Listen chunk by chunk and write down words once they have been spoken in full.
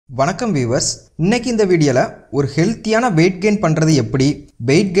வணக்கம் வியூவர்ஸ், இன்னைக்கு இந்த வீடியோவில் ஒரு ஹெல்த்தியான வெயிட் கெயின் பண்ணுறது எப்படி,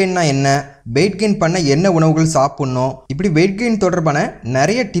 வெயிட் கெயின்னா என்ன, வெயிட் கெயின் பண்ண என்ன உணவுகள் சாப்பிட்ணும், இப்படி வெயிட் கெயின் தொடர்பான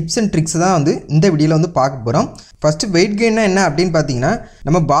நிறைய டிப்ஸ் அண்ட் ட்ரிக்ஸ் தான் இந்த வீடியோவில் பார்க்க போகிறோம். ஃபஸ்ட்டு வெயிட் கெயின்னா என்ன அப்படின்னு பார்த்தீங்கன்னா,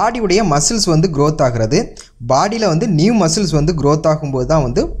 நம்ம பாடியுடைய மசில்ஸ் க்ரோத் ஆகிறது. பாடியில் நியூ மசில்ஸ் க்ரோத் ஆகும்போது தான்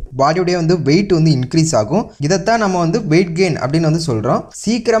பாடியுடைய வெயிட் இன்க்ரீஸ் ஆகும். இதைத்தான் நம்ம வெயிட் கெயின் அப்படின்னு சொல்கிறோம்.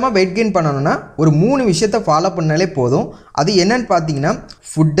 சீக்கிரமாக வெயிட் கெயின் பண்ணணும்னா ஒரு 3 விஷயத்தை ஃபாலோ பண்ணாலே போதும். அது என்னன்னு பார்த்தீங்கன்னா,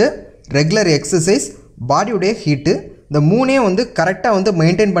 ஃபுட்டு, ரெகுலர் எக்ஸசைஸ், பாடியுடைய ஹீட்டு. இந்த மூணையும் கரெக்டாக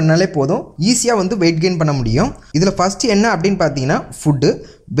மெயின்டைன் பண்ணாலே போதும், ஈஸியாக வெயிட் கெயின் பண்ண முடியும். இதில் ஃபஸ்ட்டு என்ன அப்படின்னு பார்த்தீங்கன்னா, ஃபுட்டு.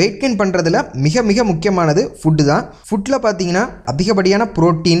 வெயிட் கெயின் பண்ணுறதுல மிக மிக முக்கியமானது ஃபுட்டு தான். ஃபுட்டில் பார்த்தீங்கன்னா அதிகப்படியான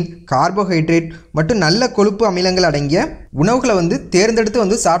புரோட்டீன், கார்போஹைட்ரேட் மற்றும் நல்ல கொழுப்பு அமிலங்கள் அடங்கிய உணவுகளை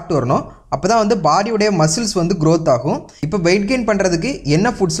தேர்ந்தெடுத்து சாப்பிட்டு வரணும். அப்போ தான் பாடியுடைய மசில்ஸ் க்ரோத் ஆகும். இப்போ வெயிட் கெயின் பண்ணுறதுக்கு என்ன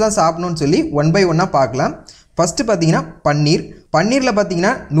ஃபுட்ஸ்லாம் சாப்பிடணும்னு சொல்லி ஒன் பை ஒன்னாக பார்க்கலாம். ஃபஸ்ட்டு பார்த்தீங்கன்னா பன்னீர். பன்னீரில்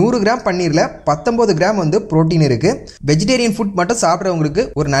பார்த்தீங்கன்னா 100 கிராம் பன்னீரில் 19 கிராம் ப்ரோட்டீன் இருக்குது. வெஜிடேரியன் ஃபுட் மட்டும் சாப்பிட்றவங்களுக்கு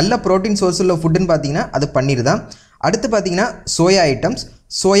ஒரு நல்ல ப்ரோட்டீன் சோர்ஸ் உள்ள ஃபுட்டுன்னு பார்த்தீங்கன்னா அது பன்னீர் தான். அடுத்து பார்த்தீங்கன்னா soya items,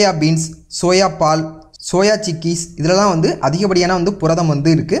 soya beans, soya பால், சோயா சிக்கீஸ், இதிலலாம் அதிகப்படியான புரதம்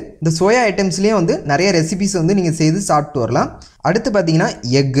இருக்குது. இந்த சோயா ஐட்டம்ஸ்லேயும் நிறைய ரெசிபிஸ் நீங்கள் செய்து சாப்பிட்டு வரலாம். அடுத்து பார்த்தீங்கன்னா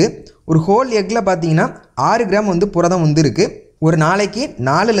எக்கு. ஒரு ஹோல் எக்கில் பார்த்தீங்கன்னா 6 கிராம் புரதம் இருக்குது. ஒரு நாளைக்கு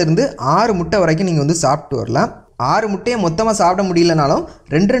 4லேருந்து 6 முட்டை வரைக்கும் நீங்கள் சாப்பிட்டு வரலாம். 6 முட்டையை மொத்தமாக சாப்பிட முடியலனாலும்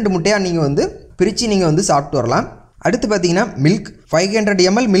 2 முட்டையாக நீங்கள் பிரித்து நீங்கள் சாப்பிட்டு வரலாம். அடுத்து பார்த்தீங்கன்னா மில்க். 500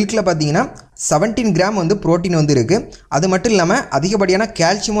 ml மில்கில் பார்த்தீங்கன்னா 17 கிராம் ப்ரோட்டீன் இருக்குது. அது மட்டும் இல்லாமல் அதிகப்படியான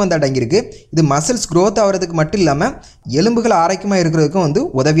கால்சியமும் அடங்கியிருக்கு. இது மசில்ஸ் க்ரோத் ஆகிறதுக்கு மட்டும் இல்லாமல் எலும்புகள் ஆரோக்கியமாக இருக்கிறதுக்கும்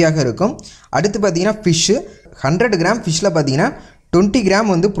உதவியாக இருக்கும். அடுத்து பார்த்தீங்கன்னா ஃபிஷ்ஷு. 100 கிராம் ஃபிஷ்ஷில் பார்த்தீங்கன்னா 20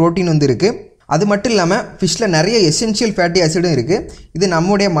 கிராம் ப்ரோட்டீன் இருக்குது. அது மட்டும் இல்லாமல் ஃபிஷ்ஷில் நிறைய எசென்ஷியல் ஃபேட்டி ஆசிடும் இருக்குது. இது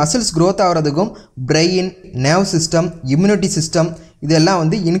நம்முடைய மசில்ஸ் க்ரோத் ஆகிறதுக்கும், brain, nerve system, immunity system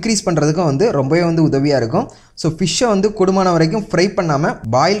இதெல்லாம் இன்க்ரீஸ் பண்ணுறதுக்கும் ரொம்பவே உதவியாக இருக்கும். ஸோ ஃபிஷ்ஷை கூடுமான வரைக்கும் ஃப்ரை பண்ணாமல்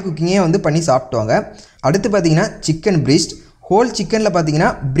பாயில் குக்கிங்கே பண்ணி சாப்பிட்டுவாங்க. அடுத்து பார்த்திங்கன்னா சிக்கன் பிரீஸ்ட். ஹோல் சிக்கனில் பார்த்தீங்கன்னா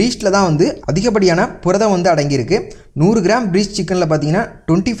பிரீஸ்டில் தான் அதிகப்படியான புரதம் அடங்கியிருக்கு. 100 கிராம் பிரீஸ்ட் சிக்கனில் பார்த்தீங்கன்னா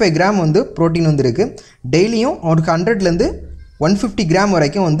 25 கிராம் ப்ரோட்டீன் இருக்குது. டெய்லியும் ஒரு 100லேருந்து 150 கிராம்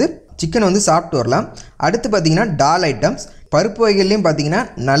வரைக்கும் சிக்கன் சாப்பிட்டு வரலாம். அடுத்து பார்த்தீங்கன்னா டால் ஐட்டம்ஸ். பருப்பு வகைகள்லையும் பார்த்தீங்கன்னா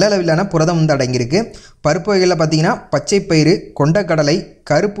நல்ல அளவிலான புரதம் அடங்கியிருக்கு. பருப்பு வகைகளில் பார்த்தீங்கன்னா பச்சை பயிறு, கொண்டக்கடலை,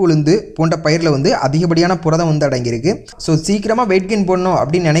 கருப்பு உளுந்து போன்ற பயிரில் அதிகப்படியான புரதம் அடங்கியிருக்கு. ஸோ சீக்கிரமாக வெயிட் கெயின் பண்ணணும்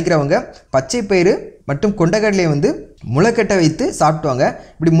அப்படின்னு நினைக்கிறவங்க பச்சை பயிறு மற்றும் கொண்டக்கடலையை முளைக்கட்டை வைத்து சாப்பிட்டுவாங்க.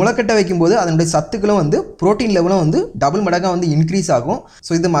 இப்படி முளைக்கட்டை வைக்கும்போது அதனுடைய சத்துக்களும் புரோட்டீன் லெவலும் டபுள் மடங்காக இன்க்ரீஸ் ஆகும்.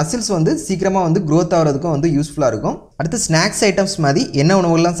 ஸோ இது மசில்ஸ் சீக்கிரமாக க்ரோத் ஆகிறதுக்கும் யூஸ்ஃபுல்லாக இருக்கும். அடுத்து ஸ்நாக்ஸ் ஐட்டம்ஸ் மாதிரி என்ன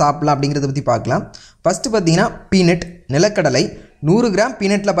உணவுகள்லாம் சாப்பிடலாம் அப்படிங்கிறத பற்றி பார்க்கலாம். ஃபஸ்ட்டு பார்த்தீங்கன்னா பீனட், நிலக்கடலை. 100 கிராம்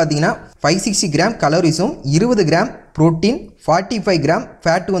பீனட்டில் பார்த்தீங்கன்னா 560 gram கலோரிஸும் 20 gram protein, 45 gram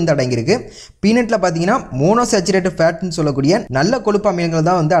fat அடங்கியிருக்கு. பீனட்டில் பார்த்தீங்கன்னா மோனோசேச்சுரேட்டட் ஃபேட்னு சொல்லக்கூடிய நல்ல கொழுப்பு அமிலங்கள்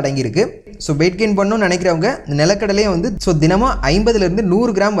தான் அடங்கியிருக்கு. ஸோ வெயிட் கெயின் பண்ணணும்னு நினைக்கிறவங்க இந்த நிலக்கடலையை தினமும் 50லேருந்து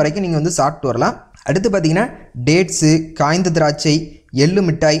 100 கிராம் வரைக்கும் நீங்கள் சாப்பிட்டு வரலாம். அடுத்து பார்த்தீங்கன்னா டேட்ஸு, காய்ந்த திராட்சை, எள்ளு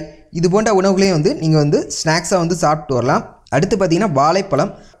மிட்டாய் இது போன்ற உணவுகளையும் நீங்கள் ஸ்நாக்ஸாக சாப்பிட்டு வரலாம். அடுத்து பார்த்தீங்கன்னா வாழைப்பழம்.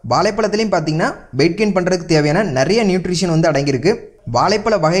 வாழைப்பழத்துலேயும் பார்த்தீங்கன்னா வெயிட் கெயின் பண்ணுறதுக்கு தேவையான நிறைய நியூட்ரிஷன் அடங்கியிருக்கு.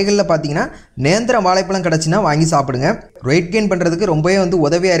 வாழைப்பழ வகைகளில் பார்த்தீங்கன்னா நேந்திரம் வாழைப்பழம் கிடச்சின்னா வாங்கி சாப்பிடுங்க. வெயிட் கெயின் பண்ணுறதுக்கு ரொம்பவே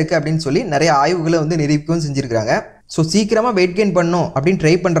உதவியாக இருக்குது அப்படின்னு சொல்லி நிறைய ஆய்வுகளை நிரூபிக்கவும் செஞ்சுருக்காங்க. ஸோ சீக்கிரமாக வெயிட் கெயின் பண்ணணும் அப்படின்னு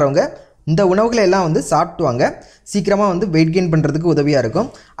ட்ரை பண்ணுறவங்க இந்த உணவுகளை எல்லாம் சாப்பிட்டுவாங்க. சீக்கிரமாக வெயிட் கெயின் பண்ணுறதுக்கு உதவியாக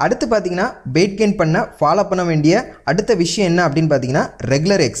இருக்கும். அடுத்து பார்த்தீங்கன்னா வெயிட் கெயின் ஃபாலோ பண்ண வேண்டிய அடுத்த விஷயம் என்ன அப்படின்னு பார்த்தீங்கன்னா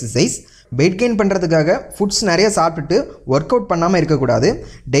ரெகுலர் எக்ஸசைஸ். வெயிட் கெயின் பண்ணுறதுக்காக ஃபுட்ஸ் நிறைய சாப்பிட்டுட்டு ஒர்க் அவுட் பண்ணாமல் இருக்கக்கூடாது.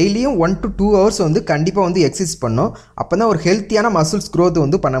 டெய்லியும் 1 to 2 hours கண்டிப்பாக எக்ஸசைஸ் பண்ணணும். அப்போ தான் ஒரு ஹெல்த்தியான மசில்ஸ் க்ரோத்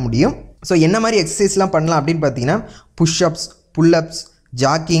பண்ண முடியும். ஸோ என்ன மாதிரி எக்ஸசைஸ்லாம் பண்ணலாம் அப்படின்னு பார்த்தீங்கன்னா புஷ்அப்ஸ், புல்அப்ஸ்,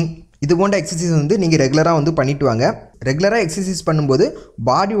 ஜாக்கிங் இது போன்ற எக்ஸசைஸ் நீங்கள் ரெகுலராக பண்ணிட்டு வாங்க. ரெகுலராக எக்ஸசைஸ் பண்ணும்போது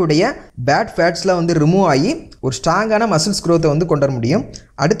பாடியுடைய பேட் ஃபேட்ஸ்லாம் ரிமூவ் ஆகி ஒரு ஸ்ட்ராங்கான மசில்ஸ் க்ரோத்தை கொண்டு வர முடியும்.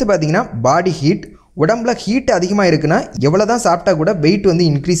 அடுத்து பார்த்தீங்கன்னா பாடி ஹீட். உடம்புல ஹீட் அதிகமாக இருக்குன்னா எவ்வளோ தான் சாப்பிட்டா கூட வெயிட்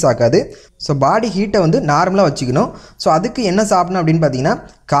இன்க்ரீஸ் ஆகாது. ஸோ பாடி ஹீட்டை நார்மலாக வச்சுக்கணும். ஸோ அதுக்கு என்ன சாப்பிடணும் அப்படின்னு பார்த்தீங்கன்னா,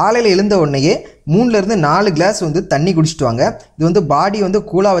 காலையில் எழுந்த உடனேயே 3லேருந்து 4 கிளாஸ் தண்ணி குடிச்சிட்டு வாங்க. இது பாடி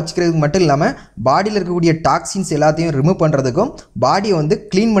கூலாக வச்சுக்கிறதுக்கு மட்டும் இல்லாமல் பாடியில் இருக்கக்கூடிய டாக்ஸின்ஸ் எல்லாத்தையும் ரிமூவ் பண்ணுறதுக்கும் பாடியை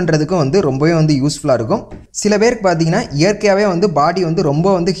க்ளீன் பண்ணுறதுக்கும் ரொம்பவே யூஸ்ஃபுல்லாக இருக்கும். சில பேருக்கு பார்த்தீங்கன்னா இயற்கையாகவே பாடி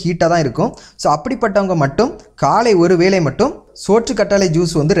ரொம்ப ஹீட்டாக தான் இருக்கும். ஸோ அப்படிப்பட்டவங்க மட்டும் காலை ஒரு வேளை மட்டும் சோற்று கற்றாழை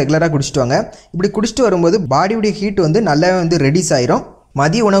ஜூஸ் ரெகுலராக குடிச்சிட்டு வாங்க. இப்படி குடிச்சிட்டு வரும்போது பாடியுடைய ஹீட் நல்லாவே ரெடியூஸ் ஆயிரும்.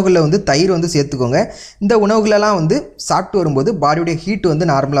 மதிய உணவுகளில் தயிர் சேர்த்துக்கோங்க. இந்த உணவுகளெல்லாம் சாப்பிட்டு வரும்போது பாடியுடைய ஹீட்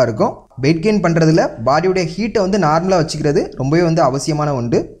நார்மலாக இருக்கும். வெயிட் கெயின் பண்ணுறதுல பாடியோடைய ஹீட்டை வந்து நார்மலாக வச்சுக்கிறது ரொம்பவே வந்து அவசியமான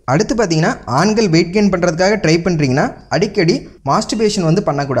ஒன்று. அடுத்து பார்த்தீங்கன்னா ஆண்கள் வெயிட் கெயின் பண்ணுறதுக்காக ட்ரை பண்ணுறீங்கன்னா அடிக்கடி மாஸ்டர்பேஷன் வந்து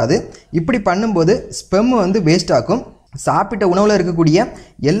பண்ணக்கூடாது. இப்படி பண்ணும்போது ஸ்பெம் வந்து வேஸ்ட் ஆகும். சாப்பிட்ட உணவில் இருக்கக்கூடிய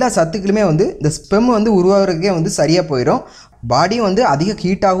எல்லா சத்துக்களுமே வந்து இந்த ஸ்பெம் வந்து உருவாகிறதுக்கே வந்து சரியாக போயிடும். பாடியும் வந்து அதிக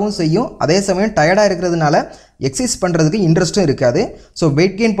ஹீட்டாகவும் செய்யும். அதே சமயம் டயர்டாக இருக்கிறதுனால எக்ஸசைஸ் பண்ணுறதுக்கு இன்ட்ரெஸ்ட்டும் இருக்காது. ஸோ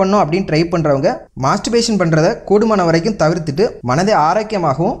வெயிட் கெயின் பண்ணோம் அப்படின்னு ட்ரை பண்ணுறவங்க மாஸ்டர்பேஷன் பண்ணுறதை கூடுமான வரைக்கும் தவிர்த்துட்டு மனதை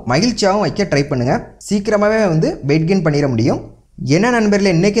ஆரோக்கியமாகவும் மகிழ்ச்சியாகவும் வைக்க ட்ரை பண்ணுங்கள். சீக்கிரமாகவே வந்து வெயிட் கெயின் பண்ணிட முடியும். என்ன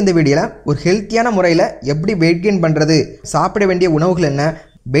நண்பர்களே, இன்றைக்கி இந்த வீடியோவில் ஒரு ஹெல்த்தியான முறையில் எப்படி வெயிட் கெயின் பண்ணுறது, சாப்பிட வேண்டிய உணவுகள் என்ன,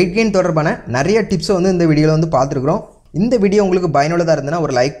 வெயிட் கெயின் தொடர்பான நிறைய டிப்ஸை வந்து இந்த வீடியோவில் வந்து பார்த்துருக்குறோம். இந்த வீடியோ உங்களுக்கு பயனுள்ளதாக இருந்ததுன்னா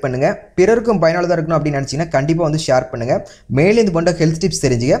ஒரு லைக் பண்ணுங்கள். பிறருக்கும் பயனுள்ளதாக இருக்கணும் அப்படின்னு நினச்சிங்கன்னா கண்டிப்பாக வந்து ஷேர் பண்ணுங்கள். மேலும் இது போன்ற ஹெல்த் டிப்ஸ்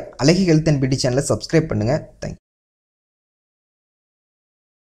தெரிஞ்சுக்க அழகி ஹெல்த் அண்ட் பியூட்டி சேனலை சப்ஸ்கிரைப் பண்ணுங்கள். தேங்க்யூ.